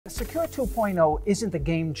Secure 2.0 isn't a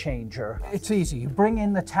game changer. It's easy. You bring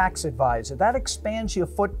in the tax advisor. That expands your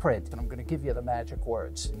footprint. And I'm going to give you the magic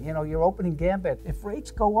words. You know, your opening gambit. If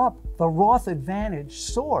rates go up, the Roth advantage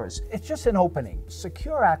soars. It's just an opening.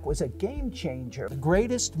 Secure Act was a game changer. The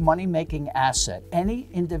greatest money-making asset any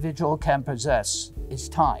individual can possess is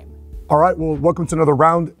time. All right, well, welcome to another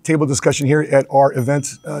roundtable discussion here at our event.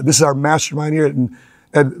 This is our mastermind here, and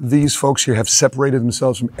these folks here have separated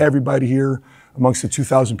themselves from everybody here. Amongst the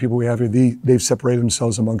 2,000 people we have here, they've separated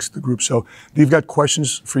themselves amongst the group. So they've got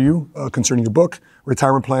questions for you concerning your book,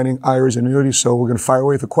 retirement planning, IRAs, and annuities. So we're going to fire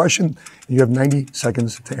away with a question, and you have 90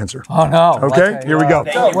 seconds to answer. Oh, no. Okay, here we go.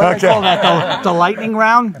 What do they call that, the lightning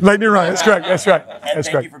round? Lightning round, that's correct, that's right. And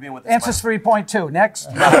thank you for being with us. Answer's 3.2. Next.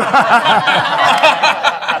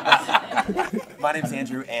 My name's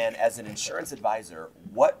Andrew, and as an insurance advisor,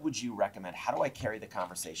 what would you recommend? How do I carry the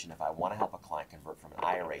conversation if I want to help a client convert from an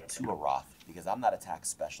IRA to a Roth? Because I'm not a tax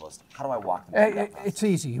specialist. How do I walk them through that process? It's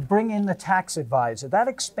easy. You bring in the tax advisor. That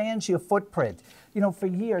expands your footprint. You know, for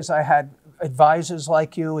years I had advisors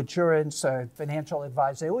like you, insurance, financial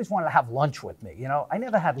advisors. They always wanted to have lunch with me. You know, I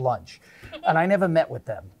never had lunch, and I never met with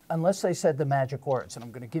them unless they said the magic words, and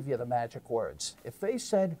I'm going to give you the magic words. If they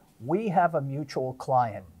said, "We have a mutual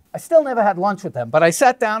client," I still never had lunch with them, but I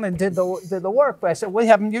sat down and did the work. But I said, we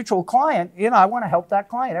have a mutual client. You know, I want to help that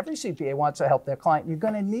client. Every CPA wants to help their client. You're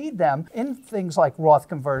going to need them in things like Roth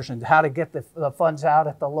conversion, how to get the funds out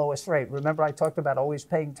at the lowest rate. Remember I talked about always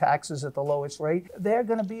paying taxes at the lowest rate? They're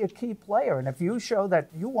going to be a key player. And if you show that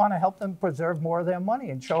you want to help them preserve more of their money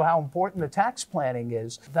and show how important the tax planning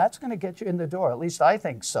is, that's going to get you in the door. At least I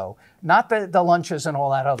think so. Not the lunches and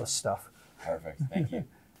all that other stuff. Perfect. Thank you.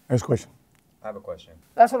 Next question. I have a question.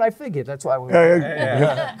 That's what I figured. That's why we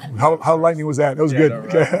Yeah. How lightning was that? That was good. No,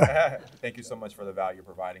 right. Thank you so much for the value you're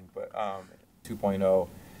providing. But 2.0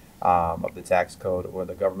 of the tax code, where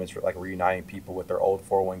the government's like reuniting people with their old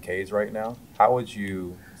 401ks right now, how would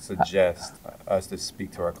you suggest us to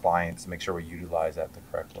speak to our clients to make sure we utilize that the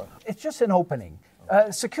correct way? It's just an opening.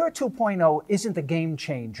 Secure 2.0 isn't the game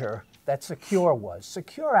changer that Secure was.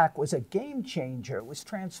 Secure Act was a game changer. It was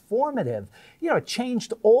transformative. You know, it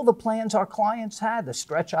changed all the plans our clients had. The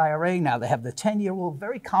stretch IRA, now they have the 10-year rule.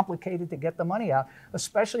 Very complicated to get the money out,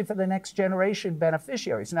 especially for the next generation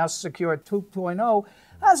beneficiaries. Now Secure 2.0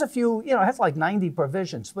 has a few, you know, it has like 90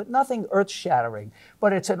 provisions, but nothing earth-shattering.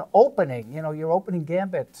 But it's an opening, you know, your opening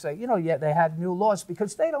gambit. Say, you know, yeah, they had new laws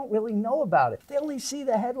because they don't really know about it. They only see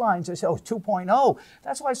the headlines. They say, oh, 2.0.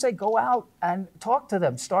 That's why I say go out and talk to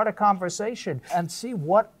them, start a conversation, and see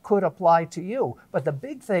what could apply to you. But the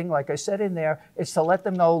big thing, like I said in there, is to let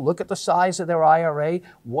them know, look at the size of their IRA.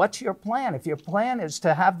 What's your plan? If your plan is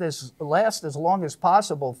to have this last as long as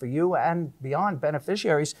possible for you and beyond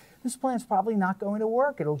beneficiaries, this plan's probably not going to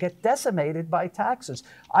work. It'll get decimated by taxes.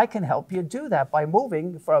 I can help you do that by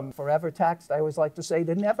moving from forever taxed, I always like to say,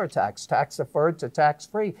 to never taxed, tax deferred to tax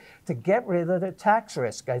free, to get rid of the tax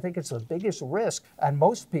risk. I think it's the biggest risk, and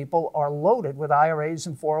most people are loaded with IRAs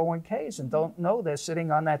and 401ks and don't know they're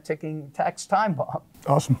sitting on that ticking tax time bomb.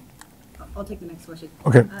 Awesome. I'll take the next question.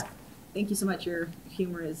 Okay. Thank you so much. Your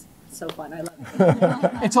humor is so fun. I love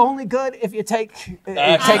it. It's only good if you take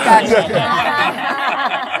action.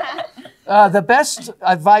 The best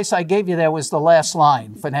advice I gave you there was the last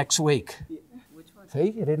line for next week. Which one?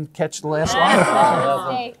 See, you didn't catch the last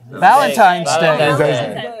line. Valentine's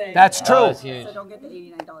Day. That's true. So don't get the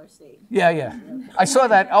 $89 steak. Yeah. I saw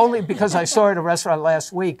that only because I saw it at a restaurant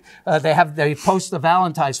last week. They post the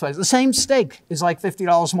Valentine's price. The same steak is like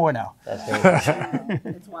 $50 more now.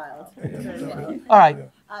 It's wild. It's very wild. All right.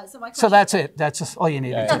 So that's it. That's all you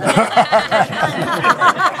needed to know.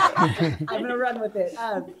 I'm going to run with it.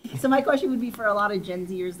 So my question would be for a lot of Gen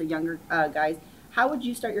Zers, the younger guys, how would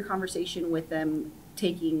you start your conversation with them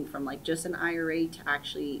taking from like just an IRA to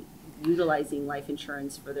actually utilizing life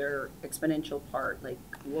insurance for their exponential part? Like,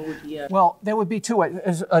 what would be Well, there would be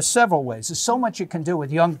several ways. There's so much you can do with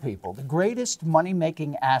young people. The greatest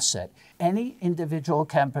money-making asset any individual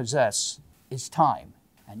can possess is time.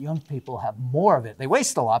 And young people have more of it. They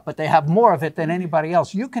waste a lot, but they have more of it than anybody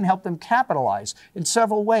else. You can help them capitalize in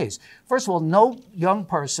several ways. First of all, no young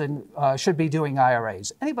person should be doing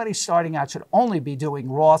IRAs. Anybody starting out should only be doing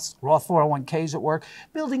Roth 401ks at work,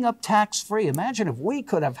 building up tax-free. Imagine if we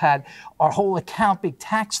could have had our whole account be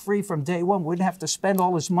tax-free from day one. We wouldn't have to spend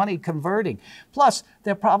all this money converting. Plus,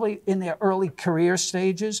 they're probably in their early career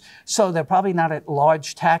stages, so they're probably not at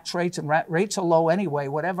large tax rates, and rates are low anyway.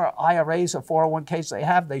 Whatever IRAs or 401ks they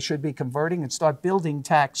have, they should be converting and start building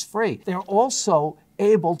tax-free. They're also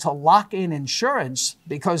able to lock in insurance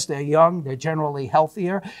because they're young, they're generally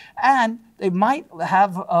healthier, and they might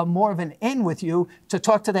have more of an in with you to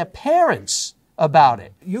talk to their parents about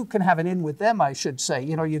it. You can have an in with them, I should say.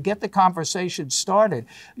 You know, you get the conversation started.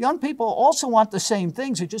 Young people also want the same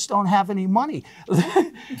things, you just don't have any money.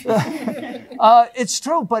 It's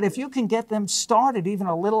true, but if you can get them started even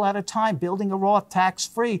a little at a time, building a Roth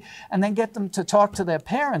tax-free, and then get them to talk to their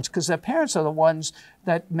parents, because their parents are the ones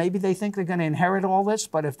that maybe they think they're going to inherit all this,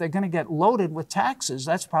 but if they're going to get loaded with taxes,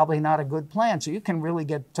 that's probably not a good plan. So you can really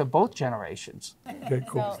get to both generations. Okay,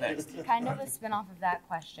 cool. So kind of a spin-off of that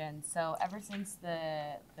question. So ever since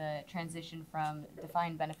the transition from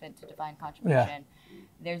defined benefit to defined contribution,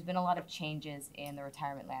 there's been a lot of changes in the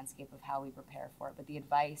retirement landscape of how we prepare for it, but the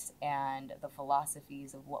advice and the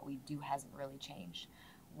philosophies of what we do hasn't really changed.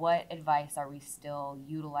 What advice are we still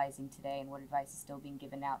utilizing today, and what advice is still being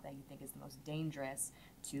given out that you think is the most dangerous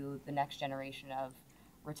to the next generation of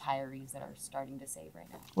retirees that are starting to save right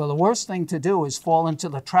now? Well, the worst thing to do is fall into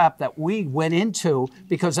the trap that we went into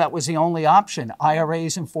because that was the only option,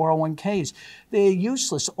 IRAs and 401ks. They're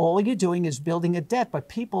useless. All you're doing is building a debt, but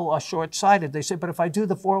people are short-sighted. They say, but if I do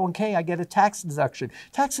the 401k, I get a tax deduction.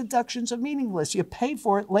 Tax deductions are meaningless. You pay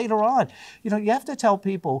for it later on. You know, you have to tell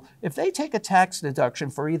people, if they take a tax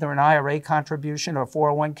deduction for either an IRA contribution or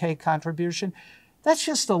 401k contribution, that's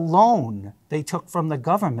just a loan they took from the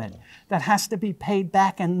government that has to be paid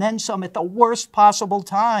back and then some at the worst possible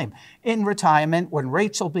time in retirement when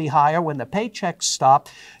rates will be higher, when the paychecks stop.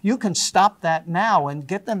 You can stop that now and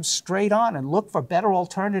get them straight on and look for better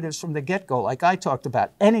alternatives from the get-go, like I talked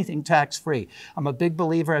about, anything tax-free. I'm a big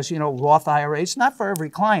believer, as you know, Roth IRAs, not for every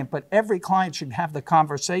client, but every client should have the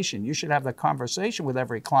conversation. You should have the conversation with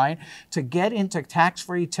every client to get into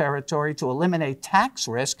tax-free territory, to eliminate tax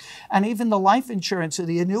risk, and even the life insurance or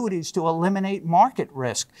the annuities to eliminate market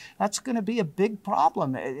risk. That's going to be a big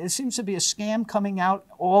problem. It seems to be a scam coming out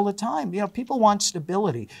all the time. You know, people want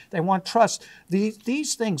stability. They want trust.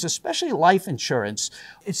 These things, especially life insurance,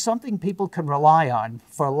 is something people can rely on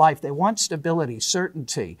for life. They want stability,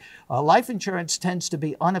 certainty. Life insurance tends to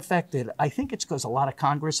be unaffected. I think it's because a lot of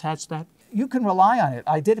Congress has that. You can rely on it.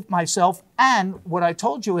 I did it myself, and what I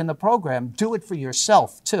told you in the program, do it for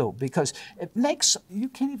yourself too, because it makes, you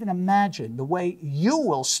can't even imagine the way you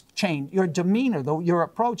will change, your demeanor, your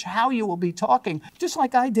approach, how you will be talking, just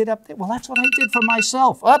like I did up there. Well, that's what I did for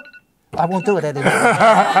myself. I won't do it anymore.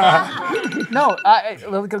 No,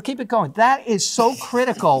 we'll keep it going. That is so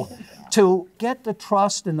critical to get the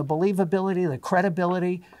trust and the believability, the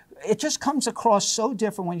credibility. It just comes across so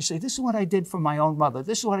different when you say, this is what I did for my own mother.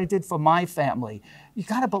 This is what I did for my family. You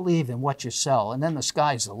got to believe in what you sell, and then the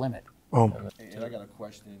sky's the limit. And I got a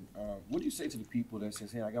question. What do you say to the people that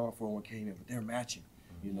says, hey, I got my 401k in, but they're matching?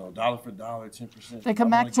 You know, dollar for dollar, 10%. They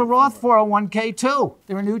come back to Roth 401k too.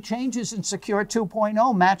 There are new changes in Secure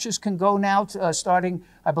 2.0. Matches can go now, starting,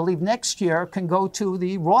 I believe, next year, can go to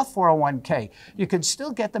the Roth 401k. You can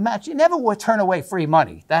still get the match. You never would turn away free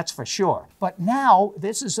money, that's for sure. But now,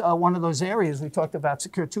 this is one of those areas we talked about,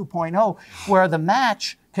 Secure 2.0, where the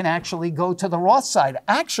match can actually go to the Roth side.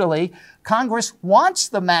 Actually, Congress wants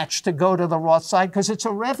the match to go to the Roth side because it's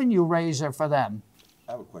a revenue raiser for them.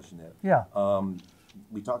 I have a question there. Yeah.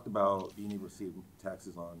 We talked about being able to save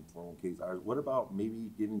taxes on 401ks. What about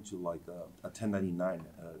maybe getting to like a 1099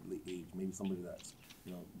 at a late age? Maybe somebody that's,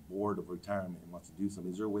 you know, bored of retirement and wants to do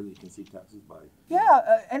something. Is there a way that you can save taxes by?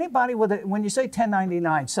 Yeah, anybody with it, when you say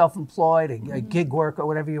 1099, self-employed, a gig worker,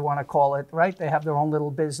 whatever you want to call it, right? They have their own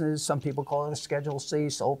little business. Some people call it a Schedule C,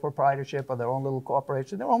 sole proprietorship, or their own little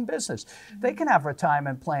corporation, their own business. They can have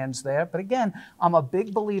retirement plans there. But again, I'm a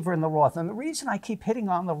big believer in the Roth. And the reason I keep hitting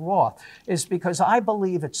on the Roth is because I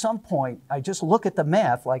believe at some point, I just look at the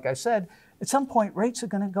math, like I said, at some point, rates are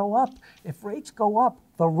going to go up. If rates go up,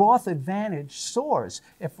 the Roth advantage soars.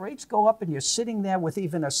 If rates go up and you're sitting there with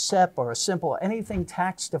even a SEP or a simple anything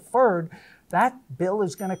tax deferred, that bill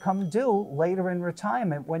is going to come due later in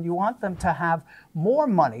retirement when you want them to have more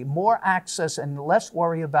money, more access, and less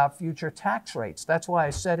worry about future tax rates. That's why I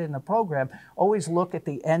said in the program, always look at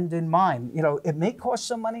the end in mind. You know, it may cost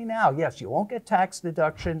some money now. Yes, you won't get tax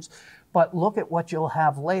deductions, but look at what you'll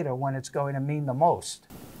have later when it's going to mean the most.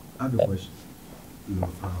 I have a question. You know,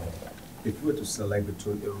 if you were to select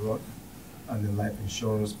between a Roth and the life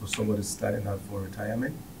insurance for somebody starting out for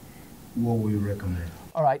retirement, what would you recommend?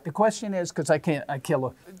 All right, the question is, because I can't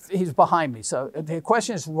look, he's behind me. So the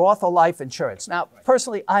question is Roth or life insurance. Now,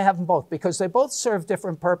 personally, I have them both because they both serve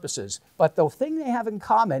different purposes. But the thing they have in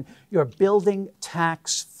common, you're building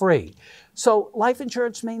tax-free. So life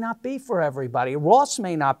insurance may not be for everybody. Roths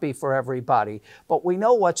may not be for everybody, but we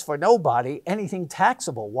know what's for nobody, anything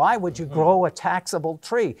taxable. Why would you grow a taxable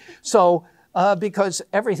tree? So because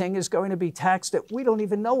everything is going to be taxed at, we don't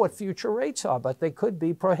even know what future rates are, but they could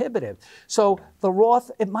be prohibitive. So the Roth,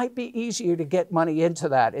 it might be easier to get money into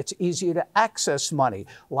that. It's easier to access money.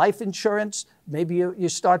 Life insurance, maybe you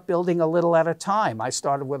start building a little at a time. I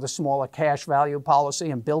started with a smaller cash value policy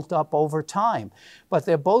and built up over time. But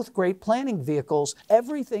they're both great planning vehicles.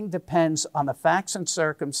 Everything depends on the facts and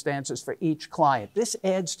circumstances for each client. This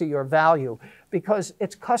adds to your value because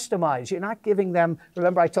it's customized. You're not giving them,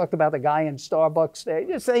 remember I talked about the guy in Starbucks there,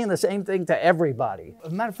 you're saying the same thing to everybody.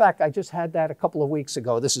 As a matter of fact, I just had that a couple of weeks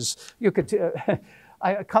ago. This is, you could,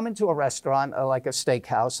 I come into a restaurant, like a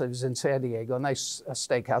steakhouse. I was in San Diego, a nice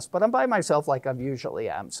steakhouse, but I'm by myself like I usually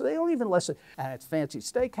am. So they don't even listen. And it's fancy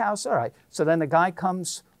steakhouse, all right. So then the guy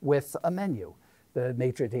comes with a menu, the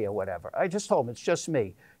maitre d' or whatever. I just told him, it's just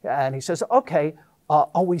me. And he says, okay,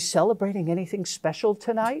 are we celebrating anything special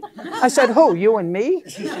tonight? I said, who, you and me?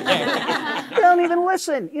 They don't even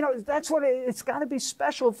listen. You know, that's what it's got to be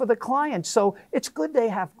special for the client. So it's good they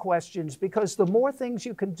have questions because the more things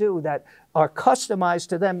you can do that are customized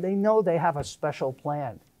to them, they know they have a special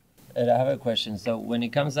plan. And I have a question. So when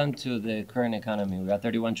it comes down to the current economy, we got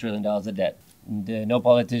 $31 trillion of debt. No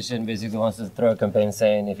politician basically wants to throw a campaign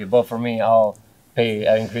saying, if you vote for me, I'll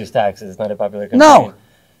increase taxes. It's not a popular campaign. No.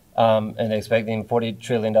 And they're expecting $40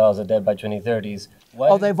 trillion of debt by 2030s.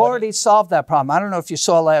 They've already solved that problem. I don't know if you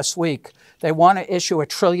saw last week. They want to issue $1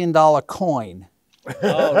 trillion coin.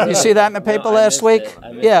 Oh, really? You see that in the paper last week?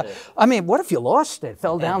 Yeah. I mean, what if you lost it,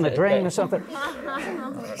 fell down the drain or something?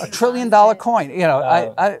 $1 trillion coin. You know,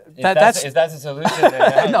 Is that the solution?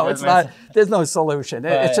 Then, no, it's not. There's no solution.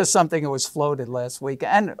 It's just something that was floated last week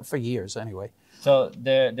and for years anyway. So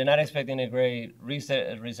they're not expecting a great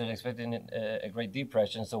reset, expecting a great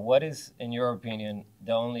depression. So what is, in your opinion,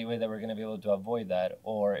 the only way that we're going to be able to avoid that?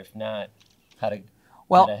 Or if not, how to...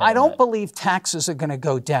 Well, I don't believe taxes are going to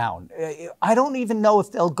go down. I don't even know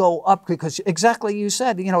if they'll go up because exactly you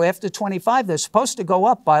said, you know, after 25, they're supposed to go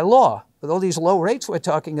up by law. With all these low rates we're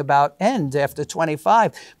talking about end after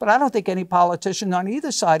 25. But I don't think any politician on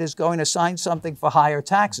either side is going to sign something for higher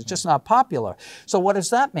tax. It's just not popular. So what does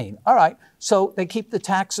that mean? All right, so they keep the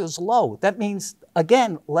taxes low. That means,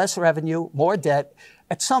 again, less revenue, more debt.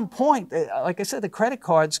 At some point, like I said, the credit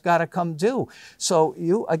card's got to come due. So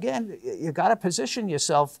you got to position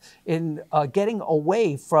yourself in getting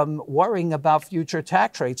away from worrying about future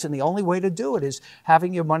tax rates. And the only way to do it is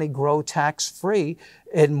having your money grow tax-free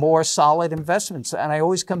in more solid investments. And I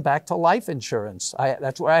always come back to life insurance.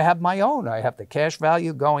 That's where I have my own. I have the cash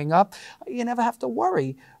value going up. You never have to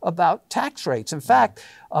worry about tax rates. In fact,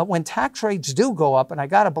 when tax rates do go up, and I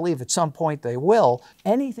got to believe at some point they will,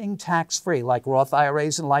 anything tax-free like Roth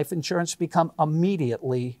IRAs and life insurance become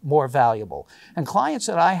immediately more valuable. And clients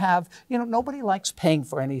that I have, you know, nobody likes paying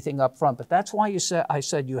for anything up front, but that's why I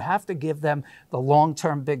said you have to give them the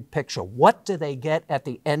long-term big picture. What do they get at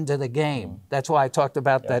the end of the game? That's why I talked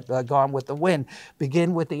about that Gone with the Wind.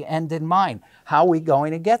 Begin with the end in mind. How are we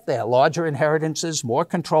going to get there? Larger inheritances, more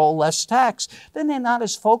control, less tax. Then they're not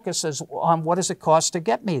as focused as on what does it cost to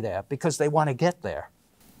get me there because they want to get there.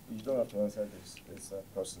 You don't have to answer this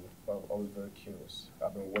person, but I'm always very curious.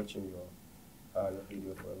 I've been watching your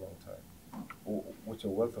video for a long time. With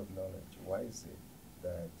your wealth of knowledge, why is it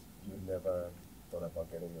that you never thought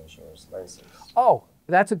about getting your insurance license? Oh,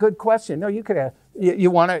 that's a good question. No, you could. You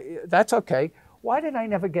want to? That's okay. Why did I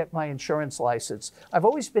never get my insurance license? I've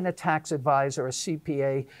always been a tax advisor, a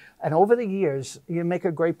CPA, and over the years, you make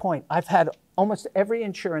a great point. I've had almost every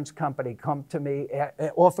insurance company come to me,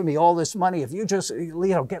 offer me all this money. If you just,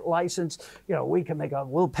 get licensed,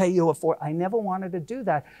 we'll pay you I never wanted to do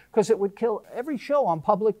that because it would kill every show on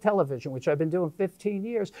public television, which I've been doing 15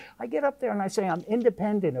 years. I get up there and I say, I'm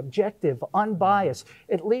independent, objective, unbiased.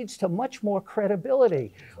 It leads to much more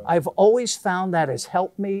credibility. I've always found that has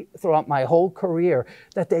helped me throughout my whole career,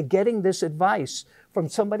 that they're getting this advice from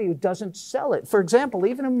somebody who doesn't sell it. For example,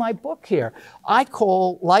 even in my book here, I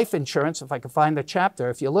call life insurance, if I can find the chapter,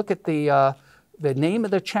 if you look at the name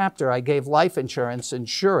of the chapter, I gave life insurance,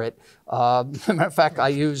 insure it. As a matter of fact, I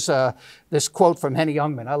use this quote from Henny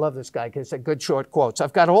Youngman. I love this guy because it's a good short quotes.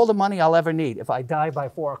 I've got all the money I'll ever need if I die by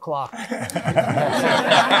 4 o'clock.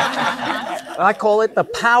 I call it the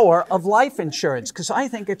power of life insurance because I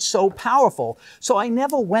think it's so powerful. So I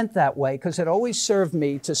never went that way because it always served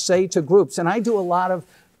me to say to groups, and I do a lot of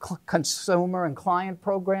consumer and client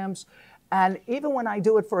programs, and even when I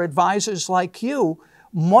do it for advisors like you,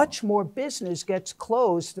 much more business gets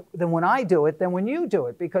closed than when I do it than when you do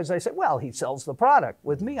it, because I say, well, he sells the product.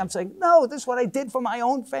 With me, I'm saying, no, this is what I did for my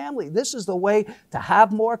own family. This is the way to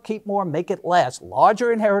have more, keep more, make it last.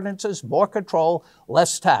 Larger inheritances, more control,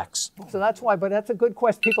 less tax. So that's why, but that's a good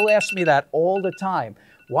question. People ask me that all the time.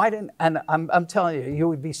 Why didn't, and I'm telling you, you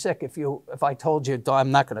would be sick if I told you,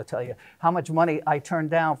 I'm not going to tell you, how much money I turned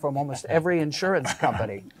down from almost every insurance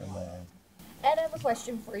company. Ed, I have a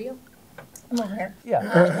question for you. I'm over here. Yeah.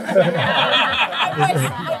 I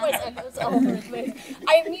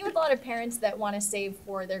meet with a lot of parents that want to save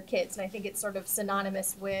for their kids, and I think it's sort of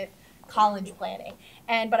synonymous with college planning.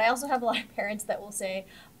 But I also have a lot of parents that will say,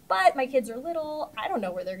 but my kids are little, I don't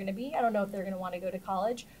know where they're going to be. I don't know if they're going to want to go to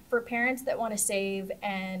college. For parents that want to save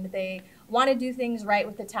and they want to do things right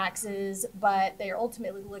with the taxes, but they're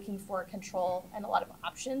ultimately looking for control and a lot of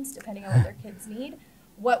options depending on what their kids need,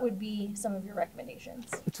 what would be some of your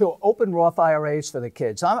recommendations? To open Roth IRAs for the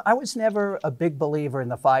kids. I was never a big believer in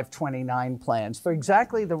the 529 plans for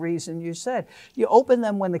exactly the reason you said. You open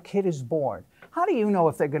them when the kid is born. How do you know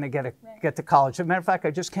if they're going to get to college? As a matter of fact,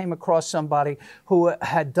 I just came across somebody who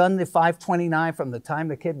had done the 529 from the time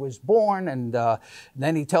the kid was born, and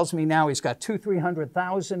then he tells me now he's got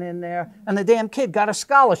 $200,000-300,000 in there, and the damn kid got a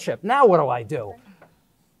scholarship. Now what do I do?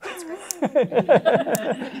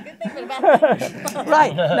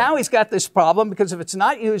 Right, now he's got this problem because if it's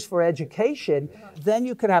not used for education, then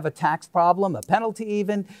you could have a tax problem, a penalty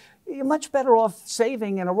even. You're much better off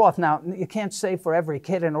saving in a Roth. Now, you can't save for every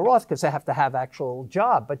kid in a Roth because they have to have actual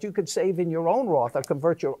job, but you could save in your own Roth or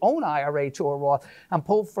convert your own IRA to a Roth and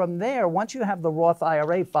pull from there. Once you have the Roth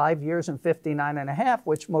IRA, 5 years and 59.5,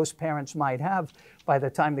 which most parents might have by the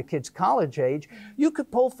time the kid's college age, you could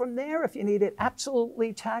pull from there if you need it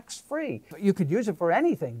absolutely tax-free. You could use it for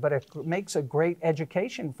anything, but it makes a great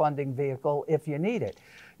education funding vehicle if you need it.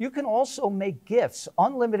 You can also make gifts,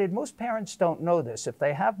 unlimited. Most parents don't know this. If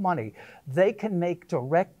they have money, they can make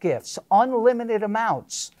direct gifts, unlimited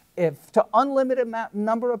amounts. To unlimited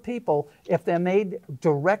number of people, if they're made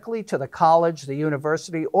directly to the college, the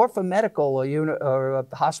university, or for medical or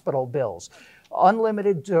hospital bills.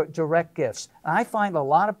 Unlimited direct gifts. And I find a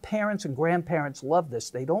lot of parents and grandparents love this.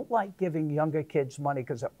 They don't like giving younger kids money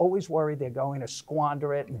because they're always worried they're going to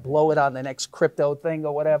squander it and blow it on the next crypto thing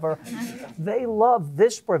or whatever. They love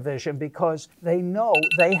this provision because they know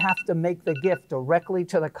they have to make the gift directly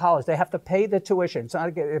to the college. They have to pay the tuition. It's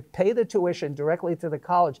not pay the tuition directly to the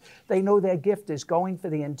college. They know their gift is going for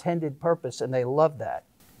the intended purpose, and they love that.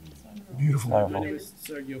 Beautiful. My name is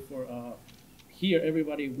Sergio. Here,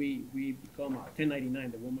 everybody, we become 1099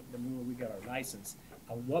 the moment we get our license.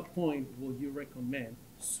 At what point will you recommend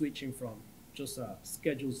switching from just a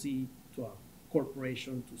Schedule Z to a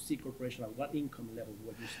corporation to C corporation? At what income level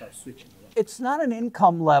would you start switching around? It's not an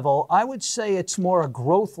income level. I would say it's more a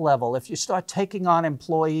growth level. If you start taking on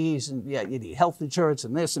employees and you need health insurance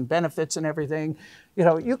and this and benefits and everything,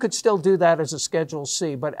 you could still do that as a Schedule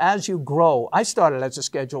C. But as you grow, I started as a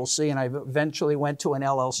Schedule C and I eventually went to an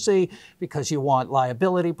LLC because you want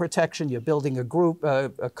liability protection. You're building a group,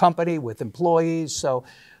 a company with employees. So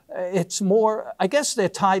it's more, I guess they're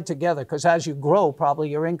tied together because as you grow, probably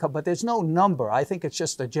your income, but there's no number. I think it's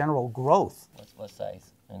just a general growth. What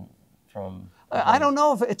size? And from I don't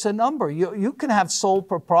know if it's a number. You can have sole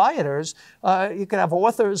proprietors. You can have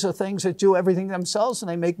authors of things that do everything themselves and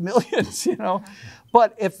they make millions,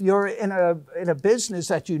 But if you're in a business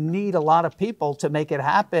that you need a lot of people to make it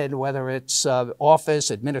happen, whether it's office,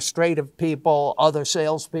 administrative people, other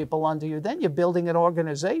salespeople under you, then you're building an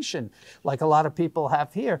organization like a lot of people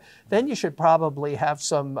have here. Then you should probably have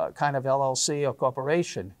some kind of LLC or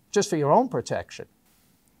corporation just for your own protection.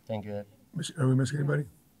 Thank you, Ed. Are we missing anybody?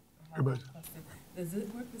 Everybody. Does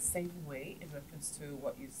it work the same way in reference to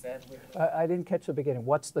what you said? I didn't catch the beginning.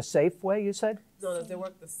 What's the safe way you said? No, does it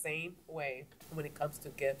work the same way when it comes to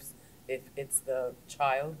gifts? If it's the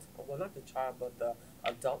child, well, not the child, but the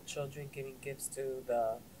adult children giving gifts to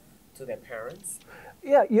their parents?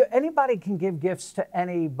 Yeah, anybody can give gifts to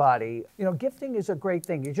anybody. Gifting is a great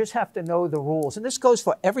thing. You just have to know the rules. And this goes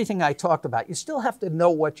for everything I talked about. You still have to know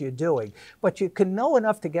what you're doing, but you can know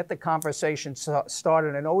enough to get the conversation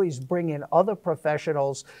started and always bring in other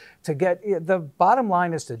professionals to get, the bottom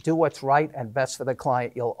line is to do what's right and best for the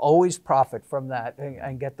client. You'll always profit from that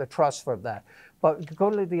and get the trust from that. But go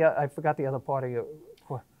to I forgot the other part of your.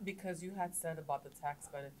 Because you had said about the tax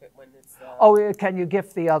benefit when it's... Can you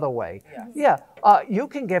gift the other way? Yes. Yeah, you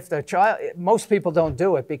can gift a child. Most people don't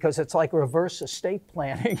do it because it's like reverse estate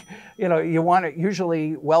planning. You want it,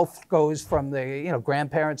 usually wealth goes from the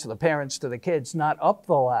grandparents to the parents to the kids, not up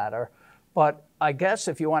the ladder. But I guess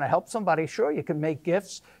if you want to help somebody, sure, you can make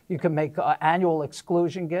gifts. You can make annual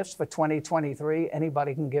exclusion gifts for 2023.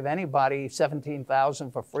 Anybody can give anybody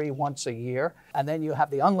 $17,000 for free once a year. And then you have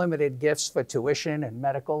the unlimited gifts for tuition and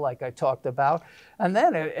medical, like I talked about. And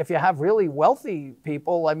then if you have really wealthy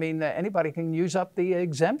people, I mean, anybody can use up the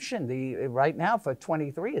exemption. Right now for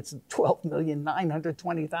 23, it's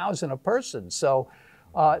 $12,920,000 a person. So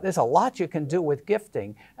there's a lot you can do with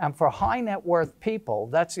gifting. And for high net worth people,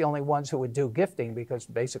 that's the only ones who would do gifting because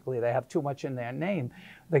basically they have too much in their name.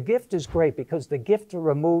 The gift is great because the gift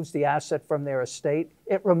removes the asset from their estate.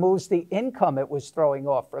 It removes the income it was throwing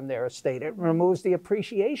off from their estate. It removes the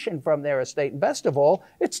appreciation from their estate. And best of all,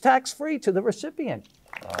 it's tax-free to the recipient.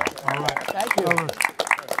 All right. Thank you.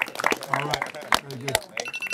 All right. Very good.